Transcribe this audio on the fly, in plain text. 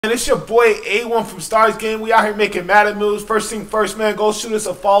And it's your boy A1 from Stars Game. We out here making Madden moves. First thing first, man, go shoot us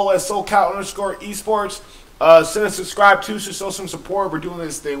a follow at SoCal_esports. Send us subscribe to show some support. We're doing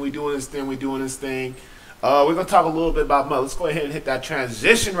this thing. We're doing this thing. We're gonna talk a little bit about Mut. Let's go ahead and hit that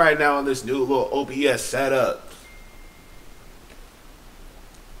transition right now on this new little OBS setup.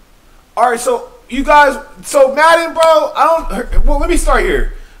 All right, so you guys, Madden, bro. Well, let me start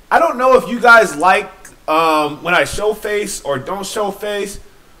here. I don't know if you guys like when I show face or don't show face.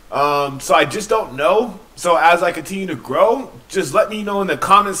 So I just don't know. So as I continue to grow, just let me know in the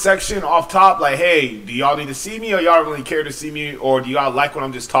comment section off top, like, hey, do y'all need to see me, or y'all really care to see me, or do y'all like what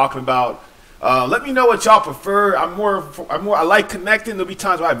I'm just talking about? Let me know what y'all prefer. I like connecting. There'll be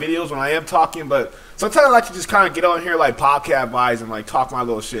times where I have videos when I am talking, but sometimes I like to just kind of get on here like podcast vibes and like talk my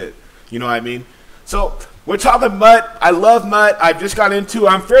little shit. You know what I mean? So we're talking Mut. I love Mut. I've just got into.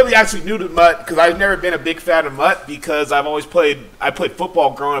 I'm fairly actually new to Mut because I've never been a big fan of Mut because I've always played. I played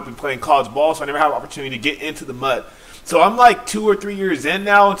football growing up and playing college ball, so I never had an opportunity to get into the Mut. So I'm like 2 or 3 years in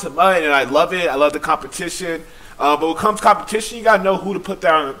now into Mut, and I love it. I love the competition. But when it comes to competition, you gotta know who to put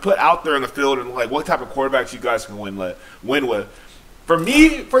out there in the field and like what type of quarterbacks you guys can win with. For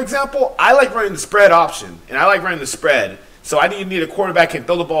me, for example, I like running the spread option, and I like running the spread. So I need a quarterback that can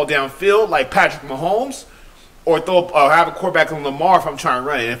throw the ball downfield like Patrick Mahomes, or have a quarterback on Lamar if I'm trying to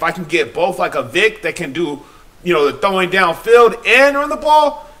run it. And if I can get both like a Vic that can do, the throwing downfield and run the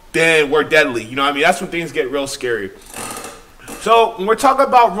ball, then we're deadly. You know what I mean? That's when things get real scary. So when we're talking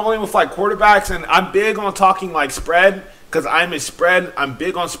about rolling with like quarterbacks, and I'm big on talking like spread because I'm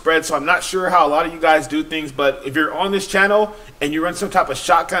big on spread, so I'm not sure how a lot of you guys do things, but if you're on this channel and you run some type of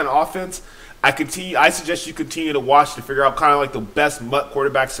shotgun offense, I suggest you continue to watch to figure out kind of like the best Mut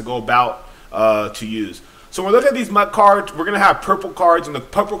quarterbacks to go about to use. So when we look at these Mut cards, we're going to have purple cards, and the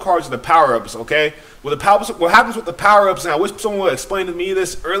purple cards are the power-ups, okay? What happens with the power-ups, and I wish someone would explain to me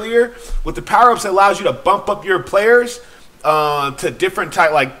this earlier, with the power-ups, it allows you to bump up your players to different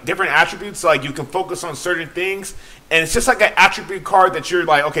attributes, so like you can focus on certain things, and it's just like an attribute card that you're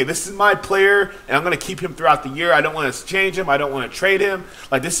like, okay, this is my player, and I'm going to keep him throughout the year. I don't want to change him. I don't want to trade him.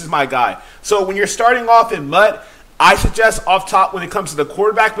 Like, this is my guy. So when you're starting off in Mut, I suggest off top when it comes to the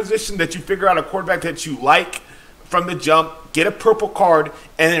quarterback position that you figure out a quarterback that you like from the jump, get a purple card,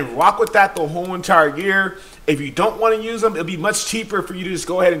 and then rock with that the whole entire year. If you don't want to use him, it'll be much cheaper for you to just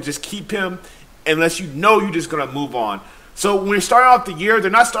go ahead and just keep him unless you know you're just going to move on. So when you're starting off the year, they're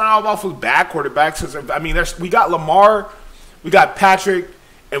not starting off with bad quarterbacks. I mean, we got Lamar, we got Patrick,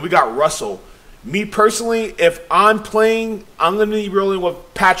 and we got Russell. Me personally, if I'm playing, I'm going to be rolling with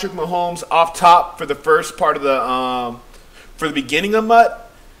Patrick Mahomes off top for the first part of for the beginning of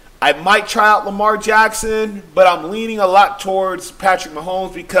Mut. I might try out Lamar Jackson, but I'm leaning a lot towards Patrick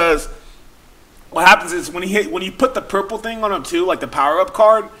Mahomes because what happens is when you put the purple thing on him too, like the power-up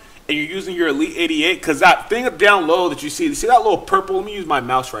card, and you're using your Elite 88, because that thing up down low that you see that little purple, let me use my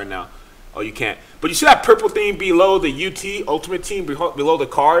mouse right now. Oh, you can't. But you see that purple thing below the UT, Ultimate Team, below the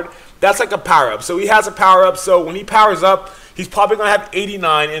card? That's like a power-up. So he has a power-up, so when he powers up, he's probably going to have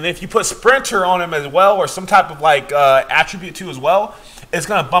 89, and if you put Sprinter on him as well, or some type of like attribute too as well, it's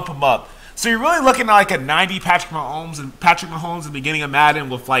going to bump him up. So you're really looking at like a 90 Patrick Mahomes at the beginning of Madden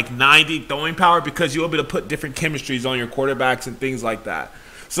with like 90 throwing power, because you'll be able to put different chemistries on your quarterbacks and things like that.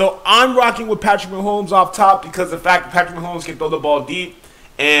 So I'm rocking with Patrick Mahomes off top because of the fact that Patrick Mahomes can throw the ball deep.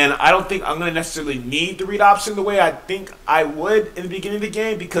 And I don't think I'm going to necessarily need the read option the way I think I would in the beginning of the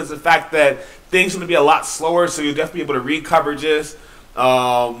game, because of the fact that things are going to be a lot slower. So you'll definitely be able to read coverages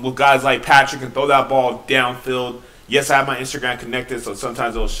with guys like Patrick and throw that ball downfield. Yes, I have my Instagram connected, so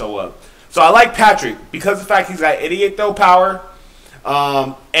sometimes it'll show up. So I like Patrick because of the fact he's got 88 throw power,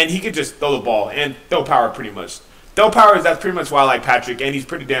 and he can just throw the ball and throw power pretty much. Throw power, that's pretty much why I like Patrick, and he's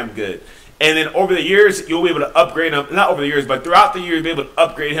pretty damn good. And then over the years, you'll be able to upgrade him. Not over the years, but throughout the year, you'll be able to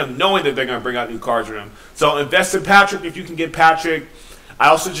upgrade him knowing that they're going to bring out new cards for him. So invest in Patrick if you can get Patrick. I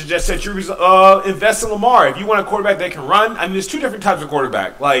also suggest that you invest in Lamar. If you want a quarterback that can run, I mean, there's two different types of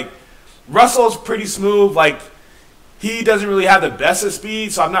quarterback. Like, Russell's pretty smooth. Like, he doesn't really have the best of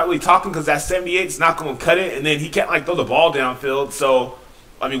speed, so I'm not really talking because that 78 is not going to cut it. And then he can't, like, throw the ball downfield. So,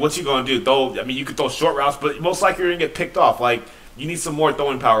 I mean, what's he going to do? You could throw short routes, but most likely you're going to get picked off. Like, you need some more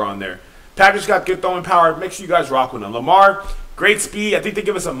throwing power on there. Patrick's got good throwing power. Make sure you guys rock with him. Lamar, great speed. I think they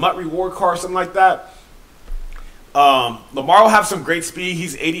give us a Mut reward card or something like that. Lamar will have some great speed.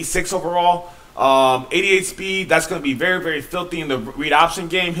 He's 86 overall. 88 speed. That's going to be very, very filthy in the read option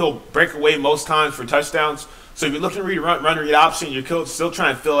game. He'll break away most times for touchdowns. So if you're looking to run read option, you're still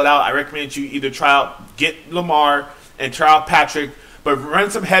trying to fill it out, I recommend you either get Lamar and try out Patrick. But run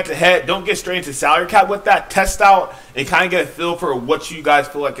some head-to-head. Don't get straight into salary cap with that. Test out and kind of get a feel for what you guys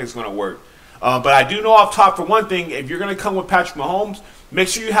feel like is going to work. But I do know off top, for one thing, if you're going to come with Patrick Mahomes, make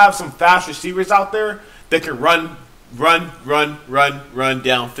sure you have some fast receivers out there that can run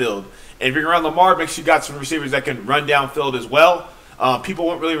downfield. And if you're going to run Lamar, make sure you got some receivers that can run downfield as well. People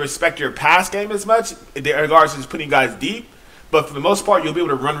won't really respect your pass game as much in regards to just putting guys deep. But for the most part, you'll be able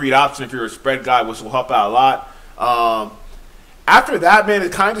to run read option if you're a spread guy, which will help out a lot. After that, man,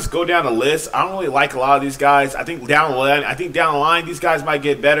 it kind of just go down the list. I don't really like a lot of these guys. I think down the line, these guys might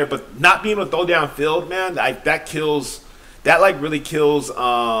get better, but not being able to throw downfield, man, that kills. That like really kills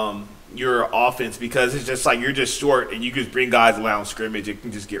your offense, because it's just like you're just short and you just bring guys around scrimmage. It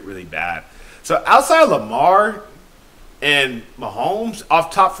can just get really bad. So outside of Lamar and Mahomes,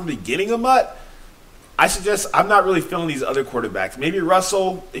 off top from the beginning of Mutt, I'm not really feeling these other quarterbacks. Maybe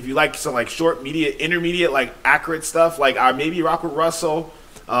Russell, if you like some like short, intermediate, like accurate stuff, like I maybe rock with Russell.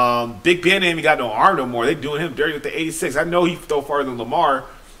 Big Ben ain't even got no arm no more. They're doing him dirty with the 86. I know he throw farther than Lamar,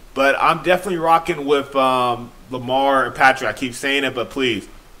 but I'm definitely rocking with Lamar and Patrick. I keep saying it, but please,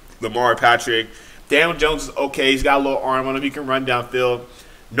 Lamar and Patrick. Daniel Jones is okay. He's got a little arm on him. He can run downfield.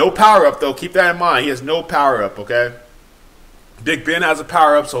 No power up though. Keep that in mind. He has no power up. Okay. Big Ben has a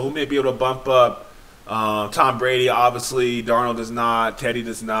power up, so who may be able to bump up? Tom Brady, obviously. Darnold does not. Teddy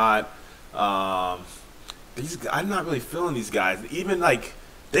does not. I'm not really feeling these guys. Even like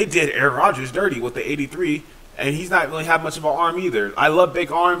they did Aaron Rodgers dirty with the 83, and he's not really have much of an arm either. I love big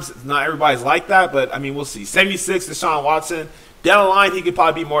arms. Not everybody's like that, but I mean, we'll see. 76, Deshaun Watson. Down the line, he could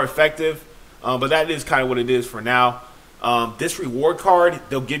probably be more effective, but that is kind of what it is for now. This reward card,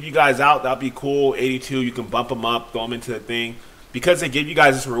 they'll give you guys out. That'll be cool. 82, you can bump them up, throw them into the thing. Because they give you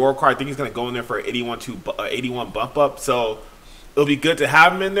guys this reward card, I think he's going to go in there for an 81 bump up. So it'll be good to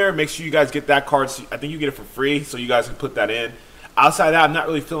have him in there. Make sure you guys get that card. I think you get it for free, so you guys can put that in. Outside of that, I'm not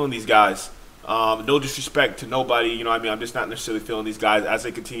really feeling these guys. No disrespect to nobody. You know what I mean? I'm just not necessarily feeling these guys as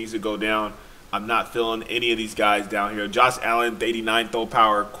it continues to go down. I'm not feeling any of these guys down here. Josh Allen, the 89 throw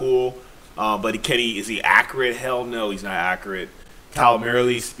power, cool. But is he accurate? Hell no, he's not accurate. Kyle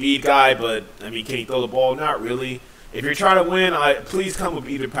Murray, speed guy, but, I mean, can he throw the ball? Not really. If you're trying to win, please come with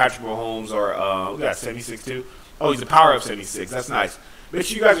either Patrick Mahomes or, we got 76 too. Oh, he's a power-up 76. That's nice. Make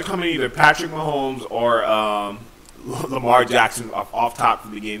sure you guys are coming either Patrick Mahomes or Lamar Jackson off top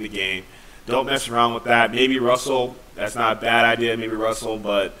from the beginning of the game. Don't mess around with that. Maybe Russell. That's not a bad idea. Maybe Russell,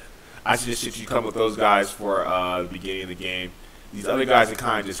 but I suggest that you come with those guys for the beginning of the game. These other guys, it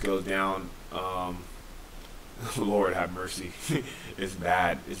kind of just goes down. Lord have mercy. It's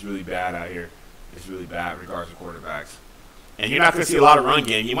bad. It's really bad out here. It's really bad in regards to quarterbacks. And you're not going to see a lot of run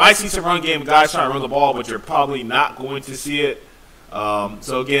game. You might see some run game with guys trying to run the ball, but you're probably not going to see it.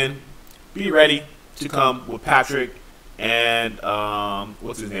 So, again, be ready to come with Patrick and,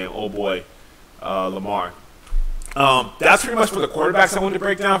 what's his name? Oh, boy, Lamar. That's pretty much for the quarterbacks I wanted to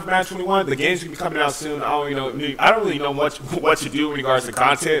break down for Match 21. The game's going to be coming out soon. I don't really know what to do in regards to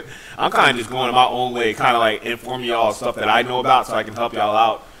content. I'm kind of just going my own way, kind of like informing y'all stuff that I know about so I can help y'all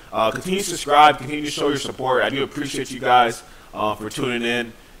out. Continue to subscribe. Continue to show your support. I do appreciate you guys for tuning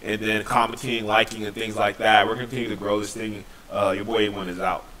in and then commenting, liking, and things like that. We're going to continue to grow this thing. Your boy A1 is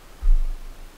out.